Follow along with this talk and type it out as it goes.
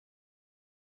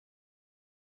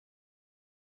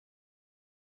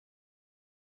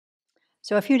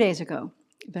So a few days ago,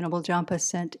 Venerable Jampa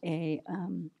sent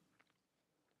an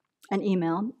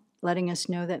email letting us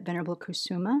know that Venerable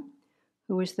Kusuma,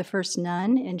 who was the first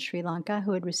nun in Sri Lanka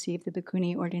who had received the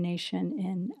Bhikkhuni ordination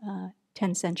in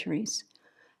 10 centuries,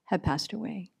 had passed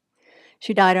away.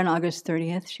 She died on August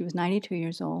 30th. She was 92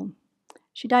 years old.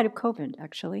 She died of COVID,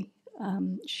 actually.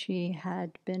 She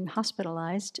had been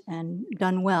hospitalized and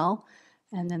done well.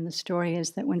 And then the story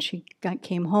is that when she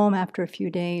came home after a few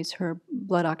days, her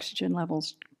blood oxygen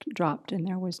levels dropped and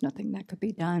there was nothing that could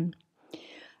be done.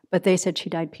 But they said she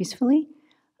died peacefully.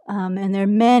 And there are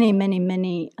many, many,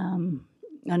 many,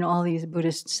 on all these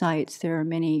Buddhist sites, there are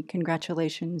many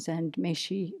congratulations and may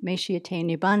she attain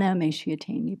Nibbana, may she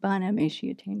attain Nibbana, may she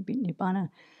attain Nibbana,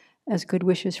 as good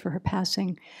wishes for her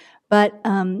passing. But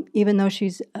even though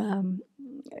she's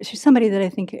somebody that I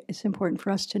think it's important for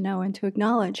us to know and to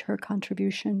acknowledge her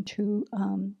contribution to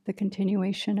the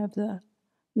continuation of the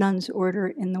nuns' order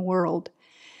in the world.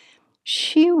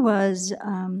 She was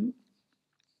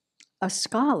a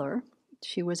scholar.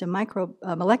 She was a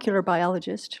molecular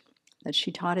biologist that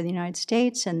she taught in the United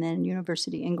States and then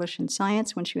University English and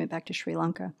Science when she went back to Sri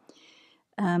Lanka.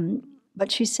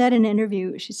 But she said in an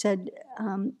interview, she said,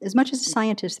 as much as a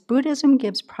scientist, Buddhism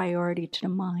gives priority to the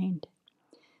mind.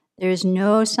 There is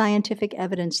no scientific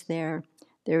evidence there.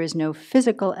 There is no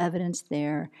physical evidence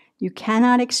there. You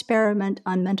cannot experiment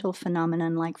on mental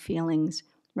phenomena like feelings,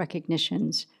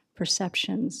 recognitions,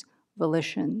 perceptions,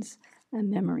 volitions, and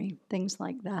memory, things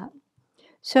like that.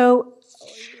 So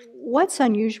what's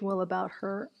unusual about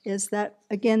her is that,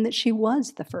 again, that she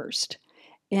was the first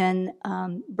in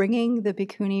bringing the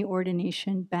Bhikkhuni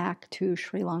ordination back to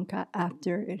Sri Lanka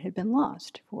after it had been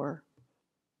lost for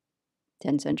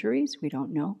 10 centuries, we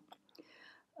don't know.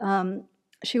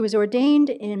 She was ordained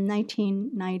in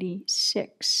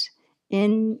 1996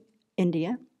 in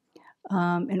India,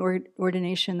 an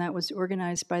ordination that was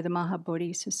organized by the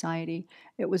Mahabodhi Society.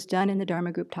 It was done in the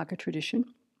Dharmaguptaka tradition,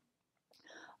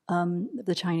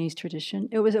 the Chinese tradition.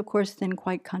 It was, of course, then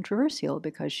quite controversial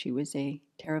because she was a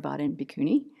Theravadan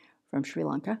bhikkhuni from Sri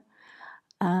Lanka.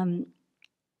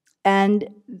 And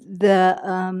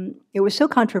it was so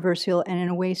controversial and in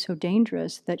a way so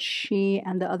dangerous that she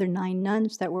and the other 9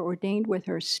 nuns that were ordained with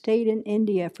her stayed in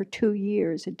India for 2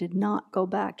 years and did not go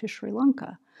back to Sri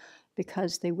Lanka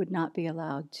because they would not be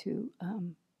allowed to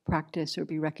practice or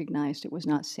be recognized. It was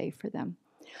not safe for them.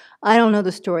 I don't know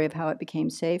the story of how it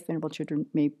became safe, and children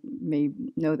may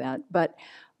know that. But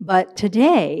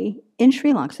today in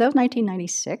Sri Lanka, so that was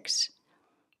 1996,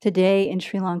 today in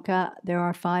Sri Lanka, there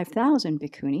are 5,000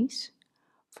 bhikkhunis,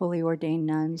 fully ordained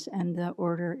nuns, and the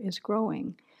order is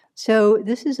growing. So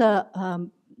this is a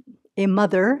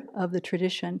mother of the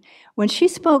tradition. When she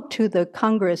spoke to the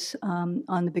Congress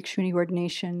on the Bhikshuni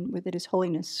ordination that His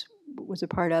Holiness was a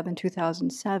part of in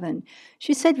 2007,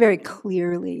 she said very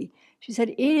clearly, she said,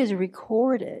 it is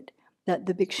recorded that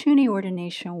the Bhikshuni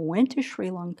ordination went to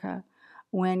Sri Lanka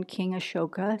when King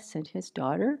Ashoka sent his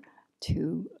daughter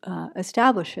to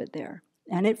establish it there.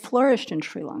 And it flourished in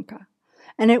Sri Lanka.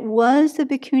 And it was the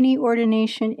Bhikkhuni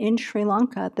ordination in Sri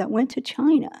Lanka that went to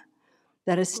China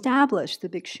that established the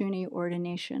Bhikshuni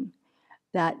ordination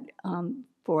that,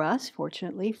 for us,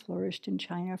 fortunately, flourished in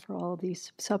China for all of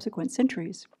these subsequent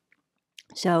centuries.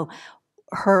 So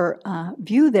her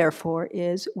view, therefore,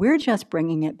 is we're just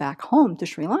bringing it back home to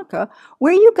Sri Lanka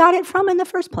where you got it from in the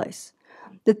first place.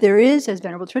 That there is, as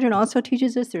Venerable Trident also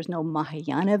teaches us, there's no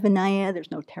Mahayana Vinaya,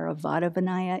 there's no Theravada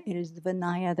Vinaya, it is the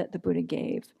Vinaya that the Buddha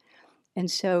gave.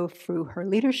 And so through her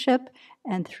leadership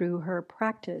and through her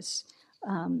practice,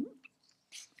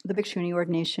 the Bhikshuni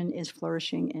ordination is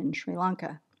flourishing in Sri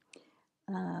Lanka.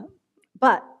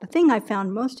 But the thing I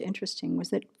found most interesting was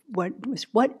that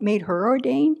what made her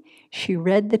ordain? She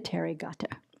read the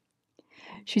Therigatha.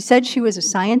 She said she was a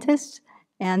scientist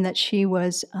and that she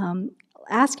was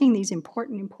asking these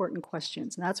important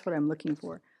questions, and that's what I'm looking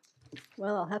for.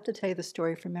 Well, I'll have to tell you the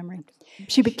story from memory.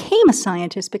 She became a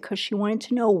scientist because she wanted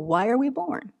to know, why are we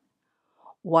born?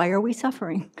 Why are we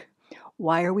suffering?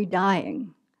 Why are we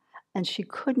dying? And she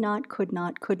could not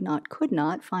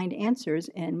find answers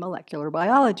in molecular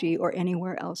biology or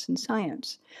anywhere else in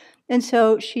science. And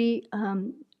so she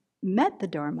met the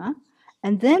Dharma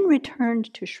and then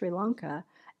returned to Sri Lanka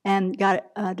and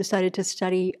decided to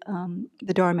study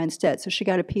the Dharma instead. So she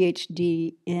got a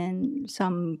PhD in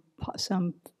some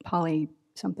Pali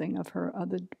something of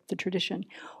the tradition.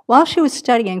 While she was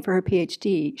studying for her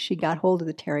PhD, she got hold of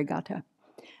the Therigatha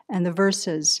and the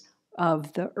verses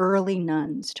of the early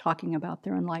nuns talking about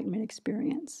their enlightenment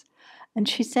experience. And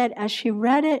she said, as she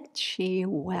read it, she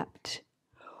wept.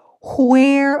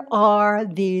 Where are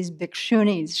these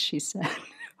bhikshunis, she said.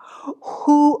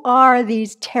 Who are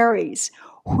these Terrys?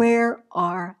 Where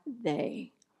are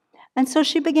they? And so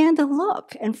she began to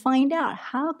look and find out,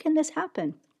 how can this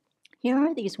happen? Here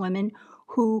are these women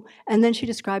who, and then she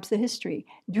describes the history.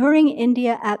 During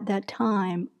India at that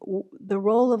time, the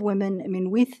role of women, I mean,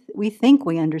 we think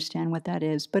we understand what that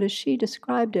is, but as she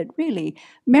described it, really,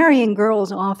 marrying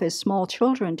girls off as small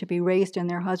children to be raised in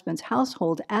their husband's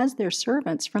household as their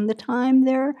servants from the time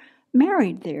they're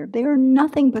married there. They are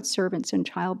nothing but servants and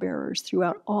childbearers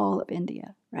throughout all of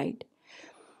India, right?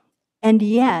 And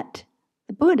yet,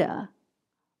 the Buddha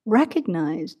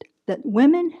recognized that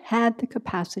women had the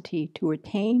capacity to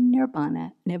attain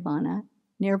nirvana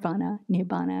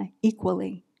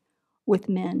equally with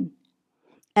men.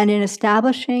 And in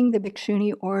establishing the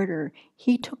Bhikkhuni order,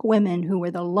 he took women who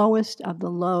were the lowest of the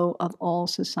low of all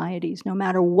societies. No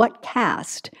matter what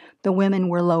caste, the women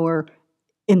were lower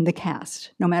in the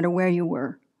caste, no matter where you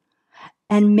were,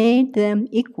 and made them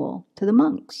equal to the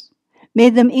monks.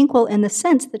 Made them equal in the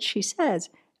sense that she says,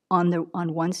 on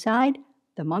one side,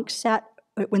 the monks sat,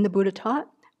 when the Buddha taught,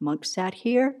 monks sat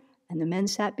here, and the laymen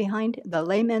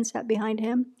sat behind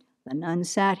him. The nuns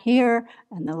sat here,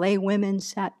 and the lay women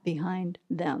sat behind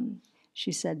them.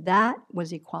 She said that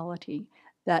was equality.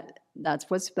 That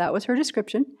was her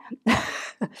description.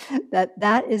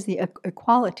 that is the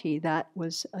equality that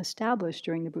was established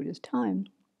during the Buddha's time.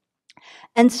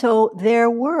 And so there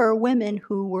were women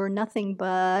who were nothing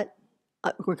but,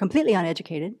 were completely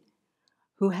uneducated,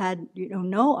 who had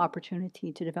no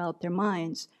opportunity to develop their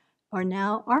minds, are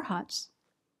now arhats,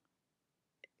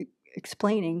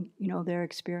 explaining their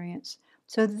experience.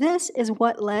 So this is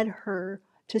what led her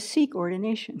to seek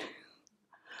ordination.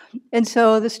 And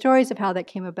so the stories of how that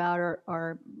came about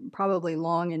are probably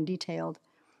long and detailed,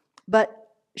 but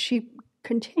she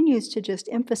continues to just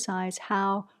emphasize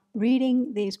how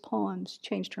reading these poems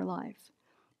changed her life.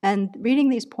 And reading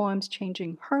these poems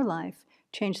changing her life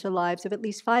changed the lives of at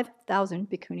least 5,000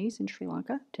 bhikkhunis in Sri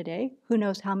Lanka today. Who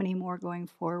knows how many more going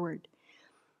forward.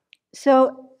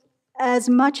 So as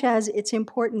much as it's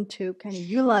important to kind of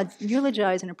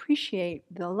eulogize and appreciate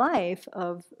the life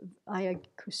of Ayya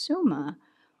Kusuma,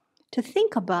 to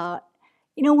think about,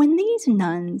 when these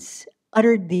nuns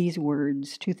uttered these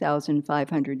words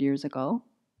 2,500 years ago,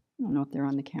 I don't know if they're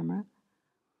on the camera,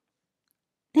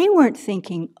 they weren't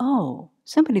thinking, oh,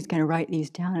 somebody's going to write these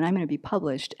down and I'm going to be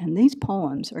published and these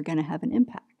poems are going to have an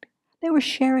impact. They were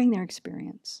sharing their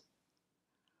experience.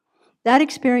 That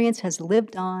experience has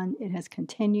lived on, it has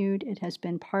continued, it has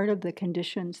been part of the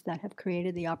conditions that have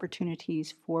created the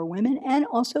opportunities for women and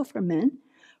also for men,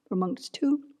 for monks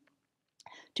too,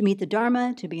 to meet the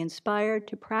Dharma, to be inspired,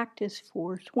 to practice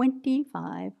for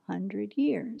 2,500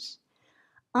 years.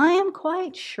 I am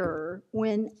quite sure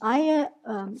when Ayya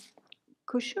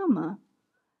Kusuma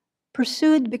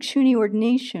pursued Bhikkhuni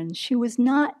ordination, she was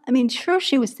not, sure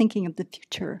she was thinking of the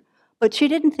future, but she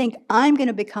didn't think, I'm going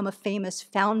to become a famous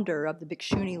founder of the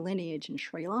Bhikkhuni lineage in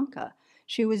Sri Lanka.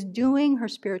 She was doing her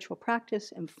spiritual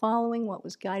practice and following what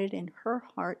was guided in her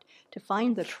heart to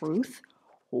find the truth.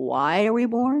 Why are we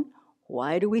born?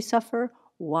 Why do we suffer?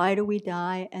 Why do we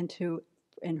die? And to,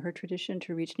 in her tradition,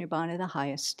 to reach Nibbana, the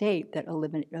highest state that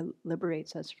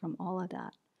liberates us from all of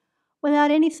that.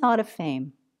 Without any thought of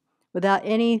fame, without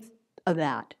any of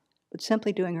that, but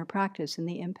simply doing her practice, and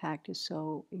the impact is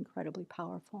so incredibly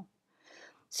powerful.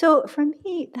 So for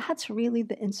me, that's really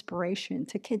the inspiration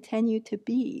to continue to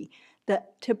be,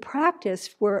 to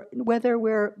practice whether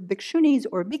we're bhikshunis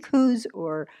or bhikkhus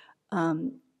or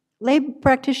lay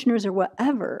practitioners or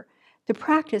whatever, to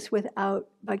practice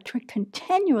by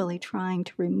continually trying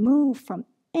to remove from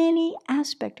any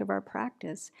aspect of our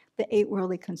practice the 8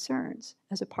 worldly concerns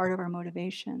as a part of our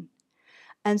motivation.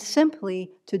 And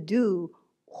simply to do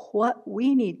what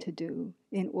we need to do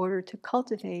in order to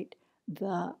cultivate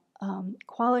the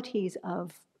qualities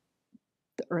of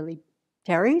the early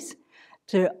Terrys,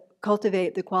 to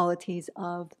cultivate the qualities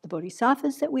of the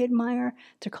Bodhisattvas that we admire,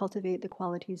 to cultivate the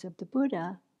qualities of the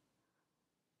Buddha,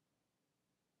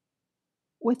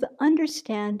 with the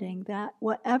understanding that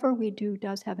whatever we do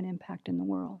does have an impact in the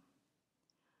world,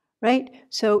 right?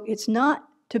 So it's not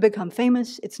to become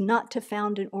famous, it's not to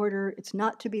found an order, it's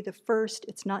not to be the first,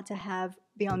 it's not to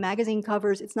be on magazine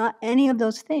covers, it's not any of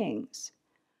those things.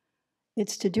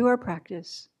 It's to do our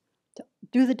practice, to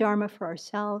do the Dharma for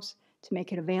ourselves, to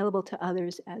make it available to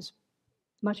others as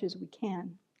much as we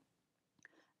can,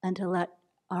 and to let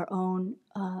our own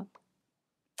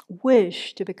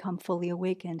wish to become fully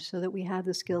awakened so that we have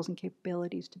the skills and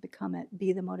capabilities to become it,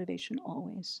 be the motivation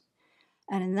always.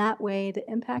 And in that way, the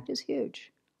impact is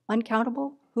huge.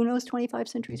 Uncountable. Who knows 25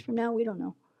 centuries from now? We don't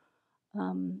know.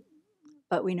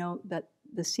 But we know that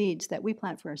the seeds that we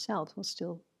plant for ourselves will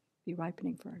still be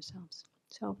ripening for ourselves.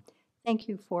 So thank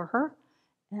you for her.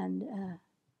 And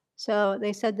so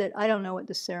they said that, I don't know what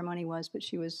the ceremony was, but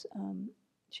she was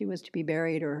to be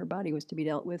buried, or her body was to be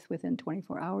dealt with within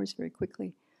 24 hours, very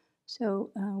quickly.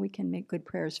 So we can make good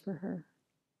prayers for her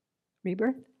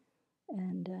rebirth,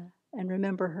 and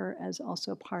remember her as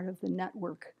also part of the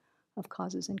network of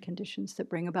causes and conditions that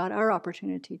bring about our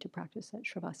opportunity to practice at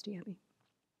Sravasti Abbey.